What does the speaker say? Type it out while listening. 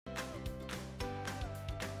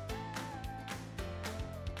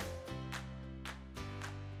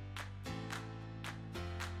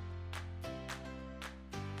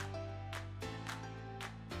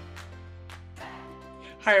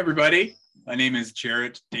Hi, everybody. My name is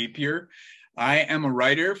Jarrett Dapier. I am a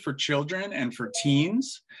writer for children and for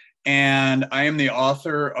teens, and I am the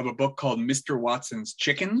author of a book called Mr. Watson's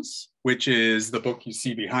Chickens, which is the book you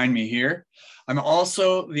see behind me here. I'm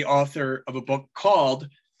also the author of a book called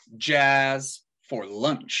Jazz for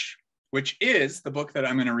Lunch, which is the book that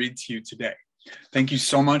I'm going to read to you today. Thank you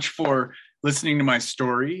so much for listening to my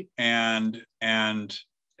story and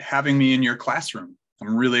having me in your classroom.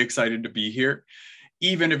 I'm really excited to be here.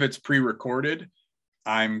 Even if it's pre-recorded,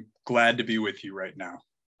 I'm glad to be with you right now.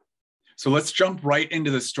 So let's jump right into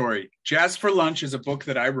the story. Jazz for Lunch is a book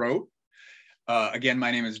that I wrote. Again, my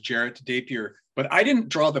name is Jarrett Dapier, but I didn't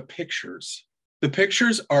draw the pictures. The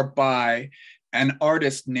pictures are by an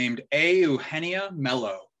artist named Eugenia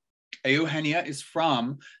Mello. Eugenia is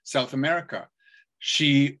from South America.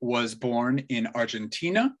 She was born in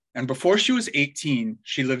Argentina, and before she was 18,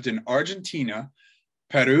 she lived in Argentina,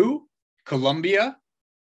 Peru, Colombia,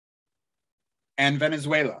 and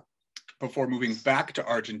Venezuela before moving back to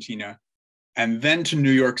Argentina and then to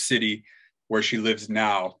New York City, where she lives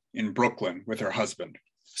now in Brooklyn with her husband.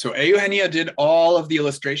 So Eugenia did all of the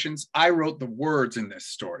illustrations. I wrote the words in this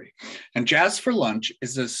story. And Jazz for Lunch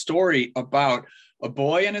is a story about a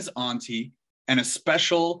boy and his auntie and a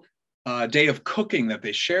special day of cooking that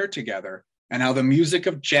they share together, and how the music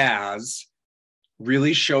of jazz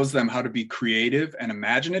really shows them how to be creative and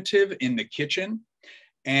imaginative in the kitchen.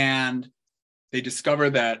 And they discover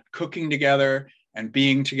that cooking together and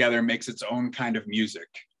being together makes its own kind of music,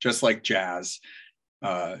 just like jazz,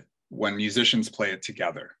 when musicians play it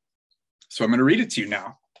together. So I'm going to read it to you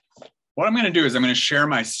now. What I'm going to do is I'm going to share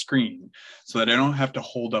my screen so that I don't have to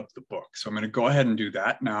hold up the book. So I'm going to go ahead and do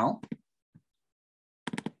that now.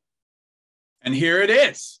 And here it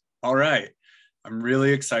is. All right. I'm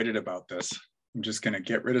really excited about this. I'm just going to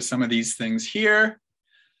get rid of some of these things here.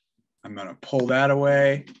 I'm going to pull that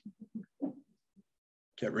away.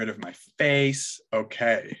 Get rid of my face.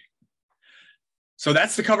 Okay. So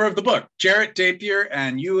that's the cover of the book. Jarrett Dapier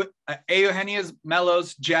and Eugenia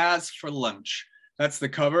Mello's Jazz for Lunch. That's the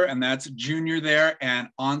cover, and that's Junior there and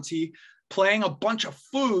Auntie playing a bunch of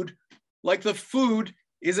food like the food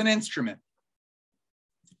is an instrument.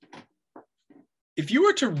 If you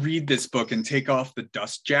were to read this book and take off the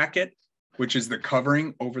dust jacket, which is the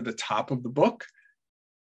covering over the top of the book,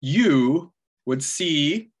 you would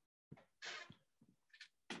see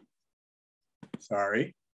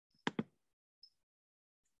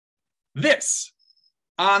this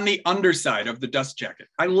on the underside of the dust jacket.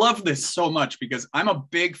 I love this so much because I'm a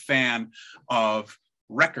big fan of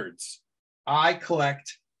records. I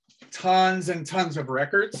collect tons and tons of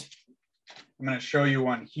records. I'm going to show you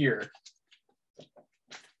one here.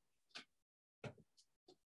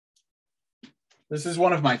 This is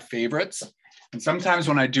one of my favorites. And sometimes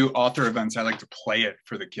when I do author events, I like to play it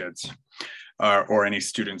for the kids. Or any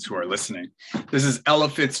students who are listening. This is Ella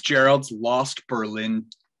Fitzgerald's Lost Berlin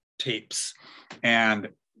tapes. And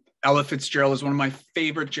Ella Fitzgerald is one of my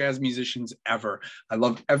favorite jazz musicians ever. I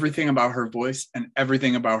love everything about her voice and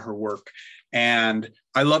everything about her work. And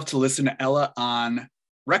I love to listen to Ella on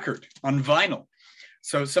record, on vinyl.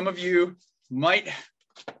 So some of you might,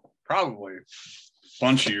 probably a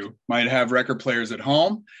bunch of you might have record players at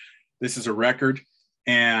home. This is a record.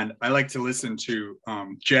 And I like to listen to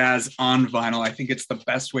jazz on vinyl. I think it's the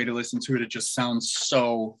best way to listen to it. It just sounds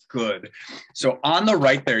so good. So on the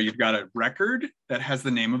right there, you've got a record that has the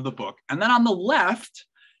name of the book. And then on the left,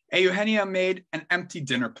 Eugenia made an empty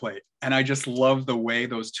dinner plate. And I just love the way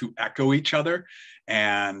those two echo each other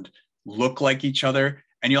and look like each other.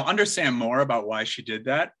 And you'll understand more about why she did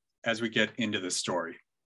that as we get into the story.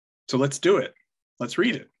 So let's do it. Let's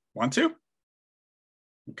read it. Want to?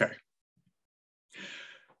 Okay.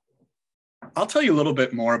 I'll tell you a little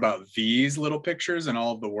bit more about these little pictures and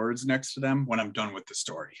all of the words next to them when I'm done with the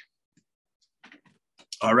story.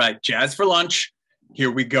 All right, Jazz for Lunch.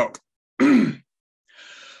 Here we go.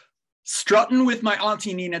 Strutting with my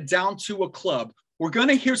Auntie Nina down to a club. We're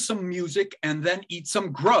gonna hear some music and then eat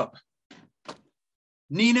some grub.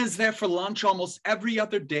 Nina's there for lunch almost every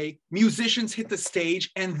other day. Musicians hit the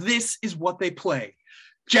stage and this is what they play.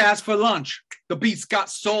 Jazz for lunch. The beat's got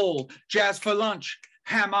soul. Jazz for lunch.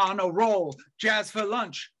 Ham on a roll, jazz for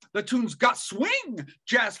lunch. The tune's got swing,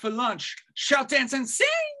 jazz for lunch. Shout, dance, and sing.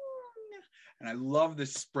 And I love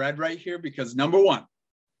this spread right here because number one,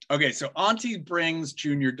 okay, so Auntie brings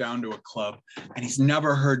Junior down to a club and he's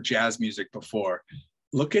never heard jazz music before.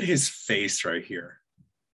 Look at his face right here.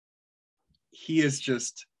 He is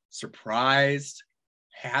just surprised,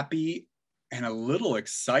 happy, and a little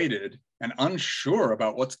excited and unsure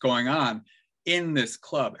about what's going on in this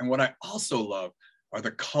club. And what I also love are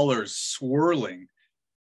the colors swirling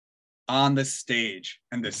on the stage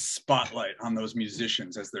and this spotlight on those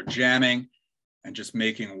musicians as they're jamming and just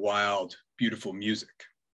making wild, beautiful music.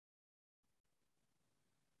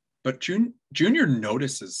 But Junior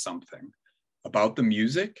notices something about the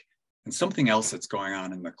music and something else that's going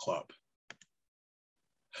on in the club.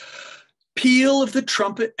 Peal of the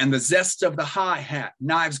trumpet and the zest of the hi-hat.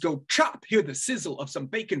 Knives go chop, hear the sizzle of some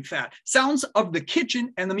bacon fat. Sounds of the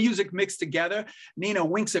kitchen and the music mixed together. Nina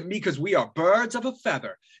winks at me because we are birds of a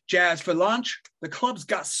feather. Jazz for lunch, the club's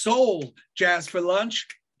got soul. Jazz for lunch,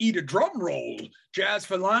 eat a drum roll. Jazz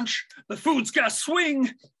for lunch, the food's got swing.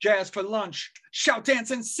 Jazz for lunch, shout,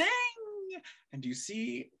 dance, and sing. And do you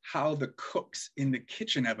see how the cooks in the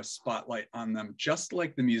kitchen have a spotlight on them, just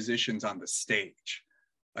like the musicians on the stage?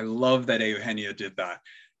 I love that Eugenia did that.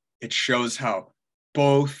 It shows how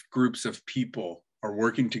both groups of people are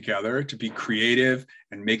working together to be creative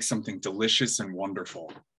and make something delicious and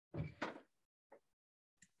wonderful.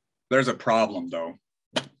 There's a problem though.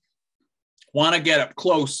 Want to get up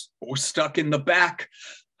close, but we're stuck in the back.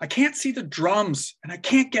 I can't see the drums and I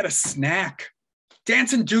can't get a snack.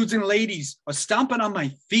 Dancing dudes and ladies are stomping on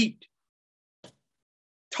my feet.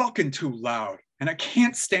 Talking too loud and I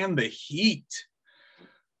can't stand the heat.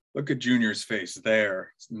 Look at Junior's face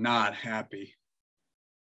there. He's not happy.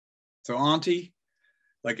 So Auntie,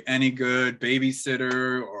 like any good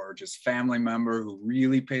babysitter or just family member who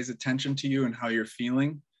really pays attention to you and how you're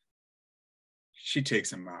feeling, she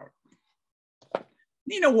takes him out.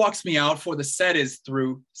 Nina walks me out before the set is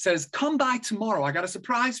through, says, come by tomorrow. I got a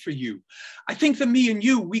surprise for you. I think that me and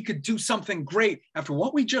you, we could do something great. After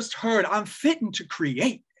what we just heard, I'm fitting to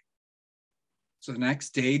create. So the next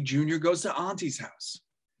day, Junior goes to Auntie's house.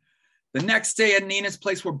 The next day at Nina's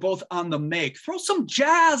place, we're both on the make. Throw some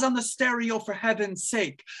jazz on the stereo for heaven's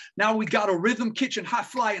sake. Now we got a rhythm kitchen, high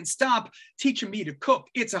fly and stomp, teaching me to cook.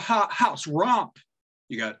 It's a hot house romp.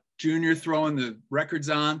 You got Junior throwing the records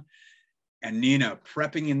on and Nina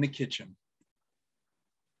prepping in the kitchen.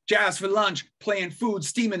 Jazz for lunch, playing food,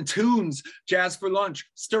 steaming tunes. Jazz for lunch,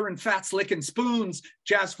 stirring fats, licking spoons.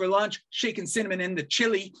 Jazz for lunch, shaking cinnamon in the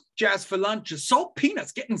chili. Jazz for lunch, just salt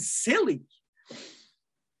peanuts, getting silly.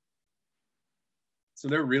 So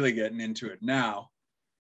they're really getting into it now.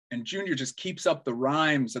 And Junior just keeps up the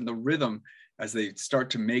rhymes and the rhythm as they start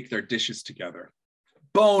to make their dishes together.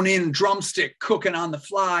 Bone-in drumstick, cooking on the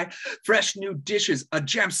fly. Fresh new dishes, a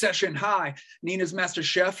jam session high. Nina's master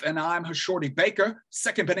chef and I'm her shorty baker.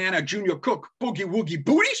 Second banana, Junior cook, boogie woogie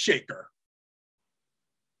booty shaker.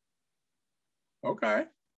 Okay,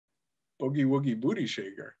 boogie woogie booty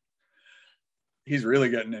shaker. He's really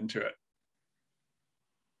getting into it.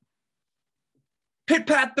 Pit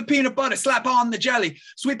pat the peanut butter, slap on the jelly.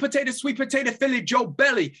 Sweet potato, Philly Joe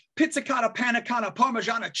belly. Pizzicato, panna cotta,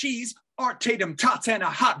 Parmigiana cheese. Art Tatum, tots, and a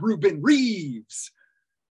hot Reuben Reeves.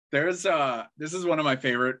 This is one of my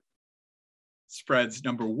favorite spreads.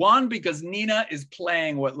 Number one, because Nina is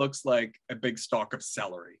playing what looks like a big stalk of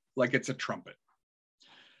celery, like it's a trumpet.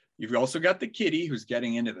 You've also got the kitty who's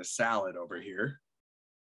getting into the salad over here.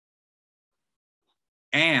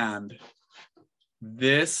 And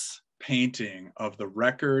this painting of the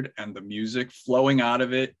record and the music flowing out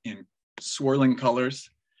of it in swirling colors,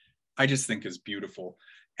 I just think is beautiful.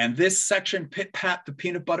 And this section, pit pat the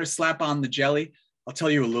peanut butter, slap on the jelly, I'll tell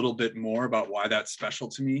you a little bit more about why that's special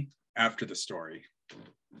to me after the story.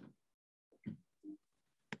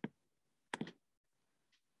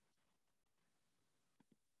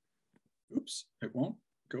 Oops, it won't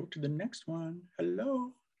go to the next one.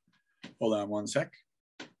 Hello. Hold on one sec.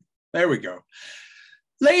 There we go.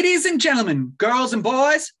 Ladies and gentlemen, girls and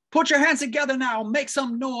boys, put your hands together now, make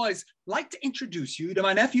some noise. Like to introduce you to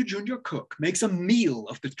my nephew, Junior Cook. Makes a meal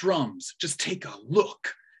of the drums. Just take a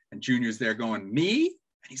look. And Junior's there going, me?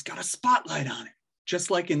 And he's got a spotlight on it,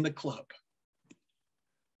 just like in the club.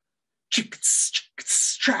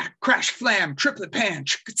 Track, crash, flam, triplet pan.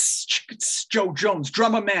 Joe Jones,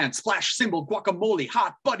 drummer man, splash cymbal, guacamole,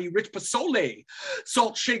 hot buddy, rich pasole.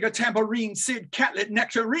 Salt shaker, tambourine, Sid, catlet,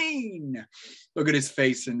 nectarine. Look at his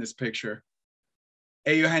face in this picture.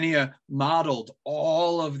 Eugenia modeled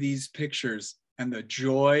all of these pictures and the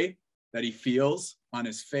joy that he feels on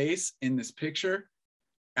his face in this picture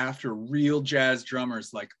after real jazz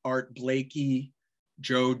drummers like Art Blakey,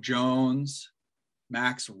 Joe Jones,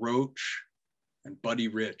 Max Roach, and Buddy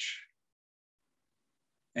Rich,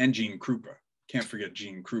 and Gene Krupa. Can't forget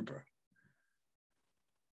Gene Krupa.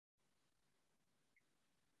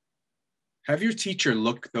 Have your teacher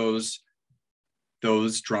look those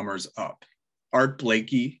drummers up. Art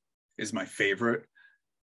Blakey is my favorite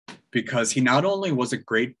because he not only was a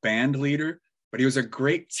great band leader, but he was a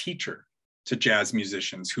great teacher to jazz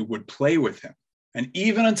musicians who would play with him And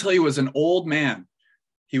even until he was an old man,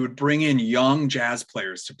 he would bring in young jazz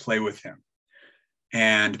players to play with him.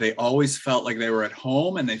 And they always felt like they were at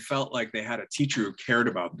home, and they felt like they had a teacher who cared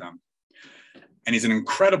about them. And he's an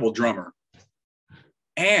incredible drummer.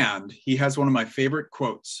 And he has one of my favorite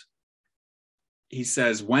quotes. He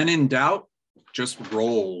says, "When in doubt, just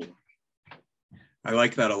roll." I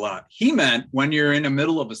like that a lot. He meant when you're in the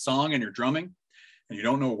middle of a song and you're drumming and you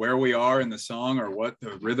don't know where we are in the song or what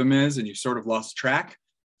the rhythm is, and you sort of lost track,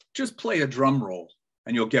 just play a drum roll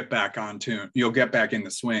and you'll get back on tune. You'll get back in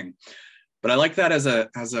the swing. But I like that as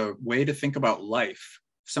a way to think about life.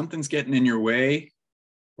 If something's getting in your way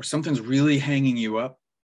or something's really hanging you up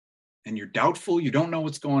and you're doubtful, you don't know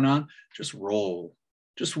what's going on, just roll.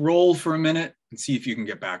 Just roll for a minute and see if you can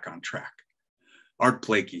get back on track. Art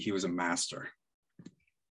Blakey, he was a master.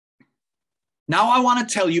 Now I want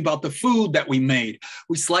to tell you about the food that we made.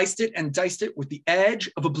 We sliced it and diced it with the edge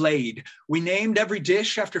of a blade. We named every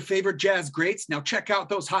dish after favorite jazz greats. Now check out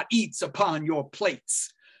those hot eats upon your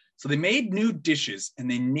plates. So they made new dishes and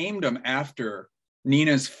they named them after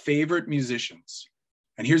Nina's favorite musicians.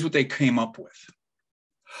 And here's what they came up with.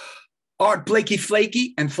 Art Blakey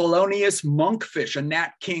Flaky and Thelonious Monkfish, a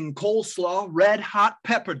Nat King coleslaw, red hot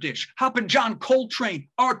pepper dish, Hoppin' John Coltrane,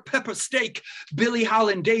 Art Pepper Steak, Billie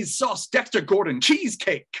Holiday sauce, Dexter Gordon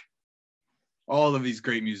cheesecake. All of these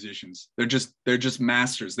great musicians, they're just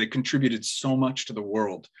masters. They contributed so much to the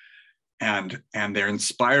world, and they're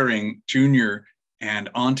inspiring Junior and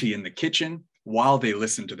Auntie in the kitchen while they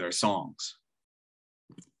listen to their songs.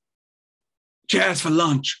 Jazz for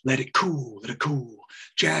lunch, let it cool, let it cool.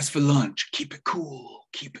 Jazz for lunch, keep it cool,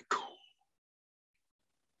 keep it cool.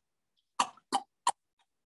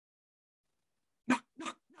 Knock, knock,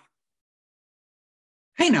 knock.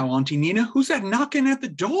 Hey now, Auntie Nina, who's that knocking at the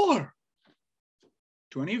door?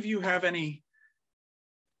 Do any of you have any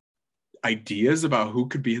ideas about who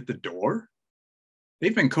could be at the door?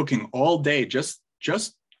 They've been cooking all day, just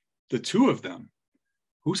the two of them.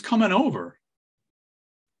 Who's coming over?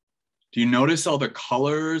 Do you notice all the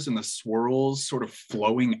colors and the swirls sort of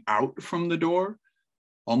flowing out from the door?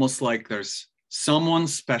 Almost like there's someone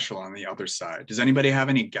special on the other side. Does anybody have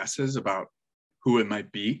any guesses about who it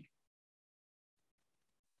might be?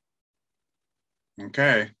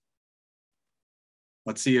 Okay.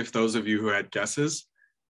 Let's see if those of you who had guesses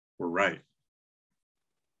were right.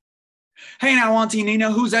 Hey now, Auntie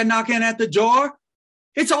Nina, who's that knocking at the door?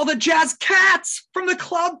 It's all the jazz cats from the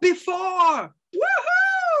club before.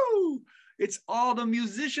 Woohoo! It's all the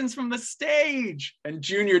musicians from the stage. And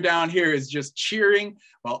Junior down here is just cheering,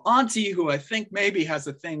 while Auntie, who I think maybe has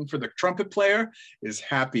a thing for the trumpet player, is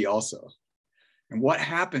happy also. And what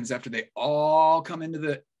happens after they all come into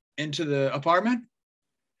the apartment?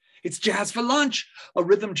 It's jazz for lunch, a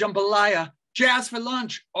rhythm jambalaya. Jazz for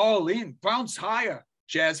lunch, all in, bounce higher.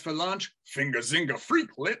 Jazz for lunch, finger zinga freak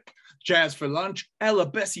lip. Jazz for lunch, Ella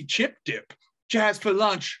Bessie chip dip. Jazz for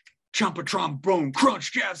lunch, chomp a trombone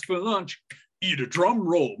crunch. Jazz for lunch, eat a drum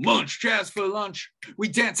roll munch. Jazz for lunch, we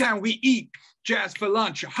dance and we eat. Jazz for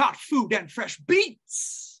lunch, hot food and fresh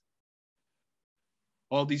beats.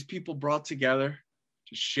 All these people brought together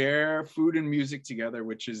to share food and music together,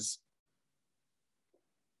 which is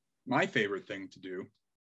my favorite thing to do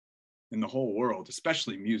in the whole world,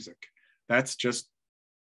 especially music. That's just,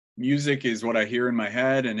 music is what I hear in my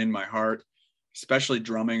head and in my heart, especially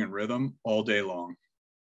drumming and rhythm all day long.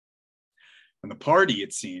 And the party,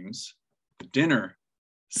 it seems, the dinner,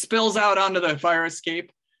 spills out onto the fire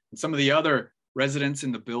escape, and some of the other residents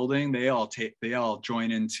in the building, they all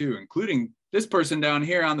join in too, including this person down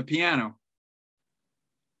here on the piano.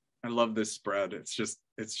 I love this spread. It's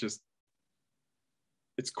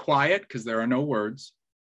quiet because there are no words.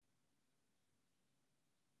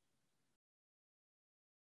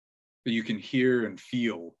 But you can hear and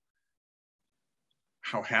feel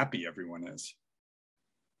how happy everyone is.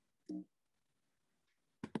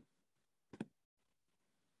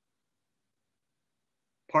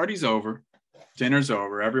 Party's over, dinner's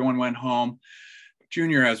over, everyone went home.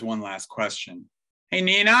 Junior has one last question. Hey,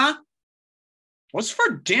 Nina, what's for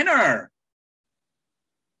dinner?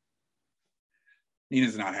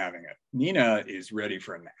 Nina's not having it. Nina is ready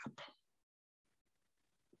for a nap.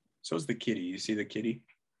 So's the kitty. You see the kitty?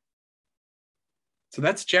 So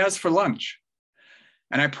that's jazz for lunch.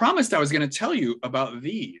 And I promised I was going to tell you about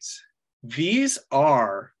these. These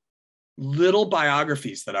are little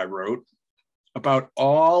biographies that I wrote about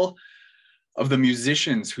all of the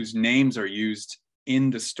musicians whose names are used in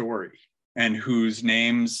the story and whose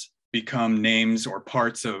names become names or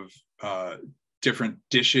parts of different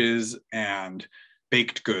dishes and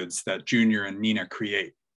baked goods that Junior and Nina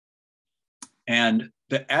create. And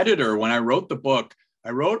the editor, when I wrote the book,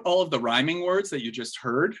 I wrote all of the rhyming words that you just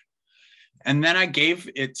heard. And then I gave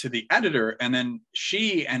it to the editor, and then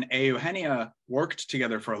she and Eugenia worked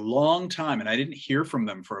together for a long time, and I didn't hear from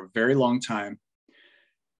them for a very long time.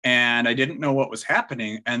 And I didn't know what was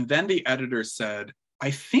happening. And then the editor said, I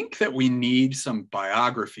think that we need some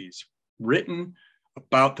biographies written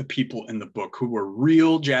about the people in the book who were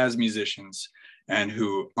real jazz musicians and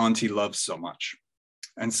who Auntie loves so much.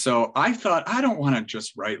 And so I thought, I don't want to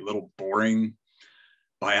just write little boring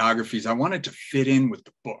biographies. I wanted to fit in with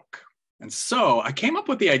the book. And so I came up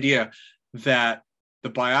with the idea that the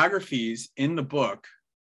biographies in the book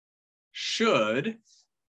should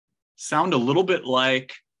sound a little bit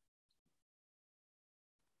like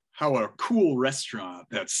how a cool restaurant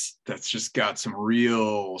that's just got some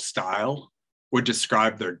real style would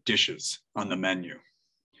describe their dishes on the menu.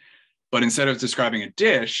 But instead of describing a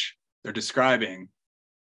dish, they're describing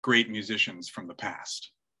great musicians from the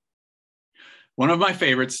past. One of my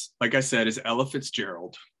favorites, like I said, is Ella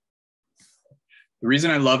Fitzgerald. The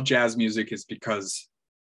reason I love jazz music is because,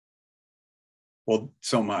 well,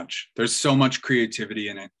 so much. There's so much creativity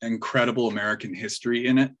in it, incredible American history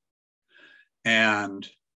in it. And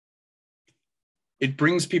it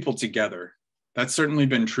brings people together. That's certainly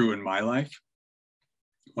been true in my life.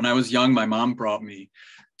 When I was young, my mom brought me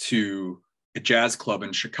to a jazz club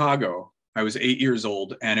in Chicago. I was 8 years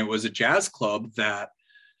old, and it was a jazz club that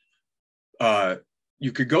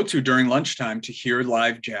you could go to during lunchtime to hear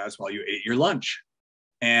live jazz while you ate your lunch.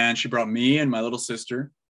 And she brought me and my little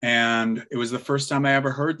sister, and it was the first time I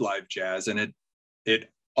ever heard live jazz, and it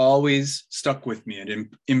always stuck with me. It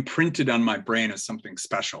imprinted on my brain as something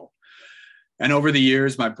special. And over the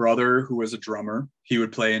years, my brother, who was a drummer, he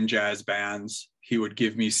would play in jazz bands. He would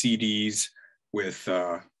give me CDs with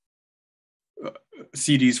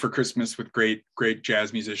CDs for Christmas with great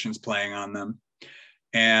jazz musicians playing on them.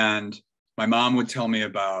 And my mom would tell me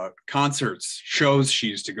about concerts, shows she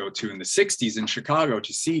used to go to in the 60s in Chicago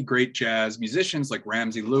to see great jazz musicians like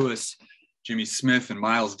Ramsey Lewis, Jimmy Smith, and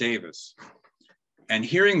Miles Davis. And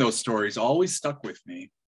hearing those stories always stuck with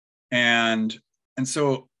me. And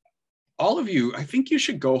so all of you, I think you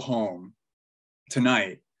should go home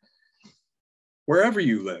tonight, wherever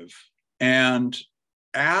you live, and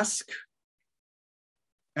ask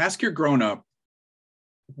your grown-up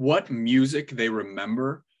what music they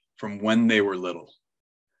remember from when they were little.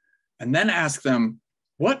 And then ask them,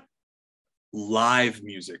 what live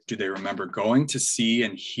music do they remember going to see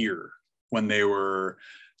and hear when they were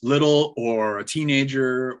little or a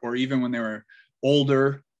teenager, or even when they were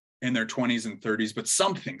older in their 20s and 30s, but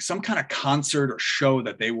some kind of concert or show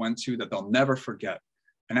that they went to that they'll never forget,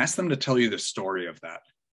 and ask them to tell you the story of that.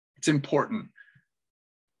 It's important.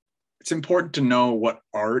 It's important to know what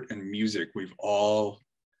art and music we've all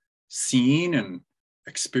seen and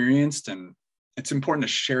experienced, and it's important to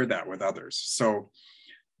share that with others. So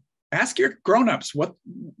ask your grown-ups, what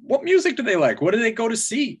music do they like? What do they go to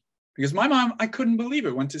see? Because my mom, I couldn't believe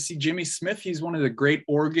it, went to see Jimmy Smith. He's one of the great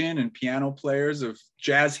organ and piano players of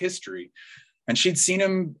jazz history. And she'd seen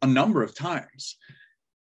him a number of times.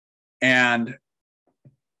 And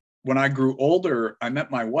when I grew older, I met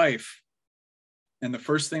my wife. And the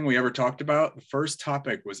first thing we ever talked about, the first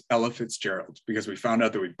topic was Ella Fitzgerald, because we found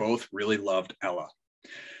out that we both really loved Ella.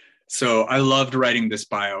 So I loved writing this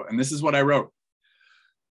bio, and this is what I wrote.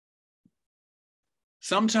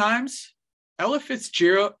 Sometimes Ella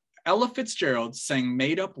Fitzgerald sang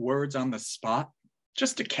made-up words on the spot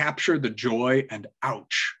just to capture the joy and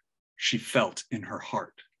ouch she felt in her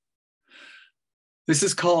heart. This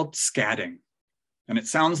is called scatting, and it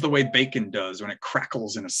sounds the way bacon does when it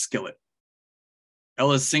crackles in a skillet.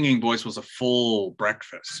 Ella's singing voice was a full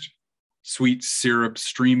breakfast, sweet syrup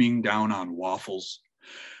streaming down on waffles,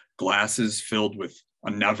 glasses filled with a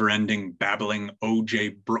never-ending babbling O.J.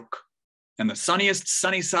 Brook, and the sunniest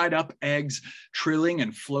sunny side up eggs trilling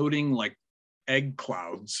and floating like egg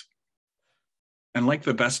clouds. And like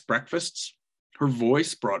the best breakfasts, her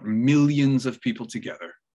voice brought millions of people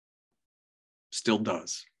together. Still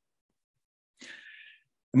does.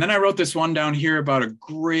 And then I wrote this one down here about a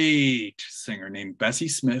great singer named Bessie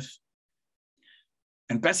Smith.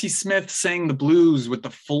 And Bessie Smith sang the blues with the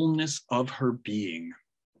fullness of her being.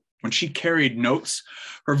 When she carried notes,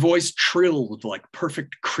 her voice trilled like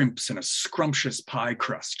perfect crimps in a scrumptious pie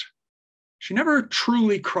crust. She never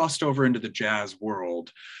truly crossed over into the jazz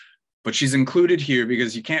world, but she's included here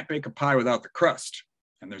because you can't bake a pie without the crust,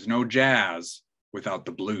 and there's no jazz without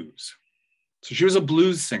the blues. So she was a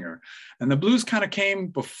blues singer, and the blues kind of came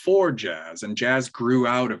before jazz, and jazz grew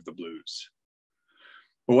out of the blues.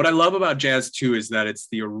 But what I love about jazz too is that it's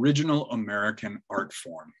the original American art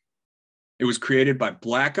form. It was created by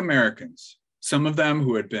Black Americans, some of them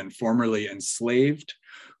who had been formerly enslaved,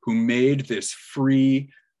 who made this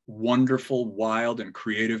free, wonderful, wild, and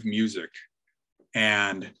creative music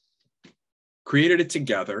and created it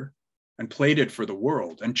together and played it for the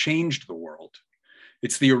world and changed the world.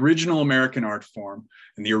 It's the original American art form,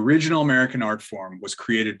 and the original American art form was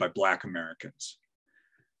created by Black Americans.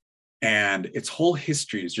 And its whole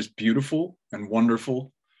history is just beautiful and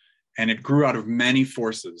wonderful. And it grew out of many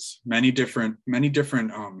forces, many different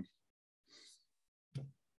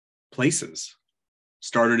places.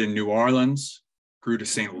 Started in New Orleans, grew to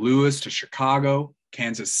St. Louis, to Chicago,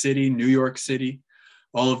 Kansas City, New York City.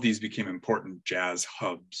 All of these became important jazz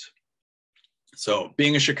hubs. So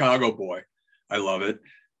being a Chicago boy, I love it.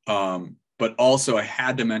 But also I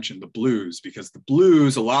had to mention the blues, because the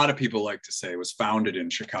blues, a lot of people like to say, was founded in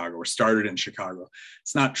Chicago or started in Chicago.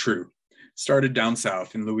 It's not true. It started down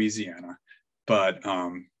south in Louisiana, but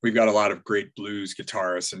we've got a lot of great blues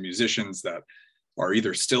guitarists and musicians that are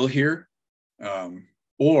either still here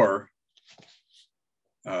or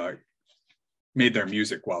made their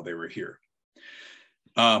music while they were here.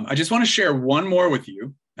 I just want to share one more with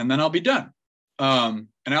you, and then I'll be done. And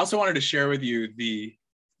I also wanted to share with you the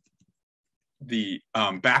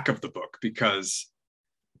back of the book, because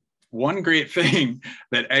one great thing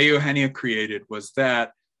that Eugenia created was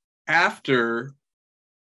that after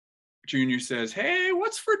Junior says, "Hey,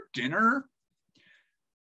 what's for dinner?"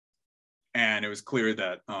 And it was clear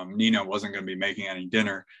that Nina wasn't going to be making any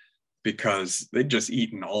dinner because they'd just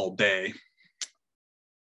eaten all day.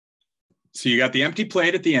 So you got the empty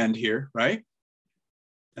plate at the end here, right?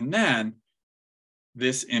 And then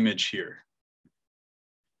this image here.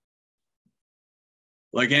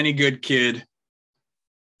 Like any good kid,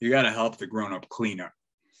 you got to help the grown-up clean up.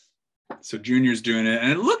 So Junior's doing it, and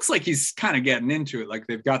it looks like he's kind of getting into it, like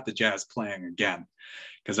they've got the jazz playing again,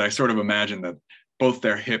 because I sort of imagine that both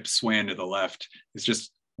their hips swaying to the left is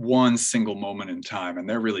just one single moment in time, and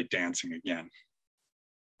they're really dancing again,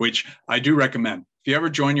 which I do recommend. If you ever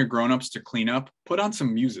join your grown-ups to clean up, put on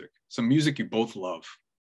some music you both love.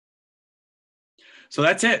 So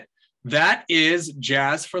that's it. That is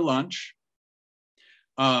Jazz for Lunch.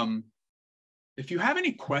 If you have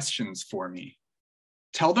any questions for me,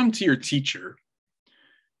 tell them to your teacher,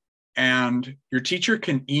 and your teacher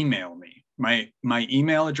can email me. My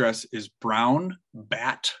email address is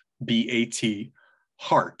brownbat, B-A-T,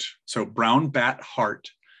 heart. So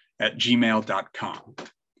brownbatheart@gmail.com.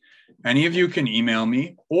 Any of you can email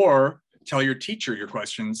me, or tell your teacher your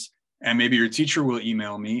questions, and maybe your teacher will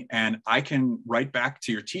email me and I can write back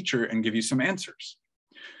to your teacher and give you some answers.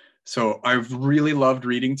 So I've really loved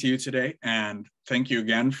reading to you today, and thank you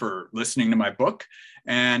again for listening to my book.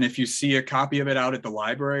 And if you see a copy of it out at the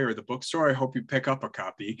library or the bookstore, I hope you pick up a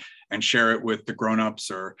copy and share it with the grown-ups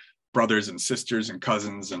or brothers and sisters and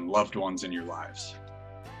cousins and loved ones in your lives.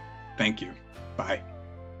 Thank you. Bye.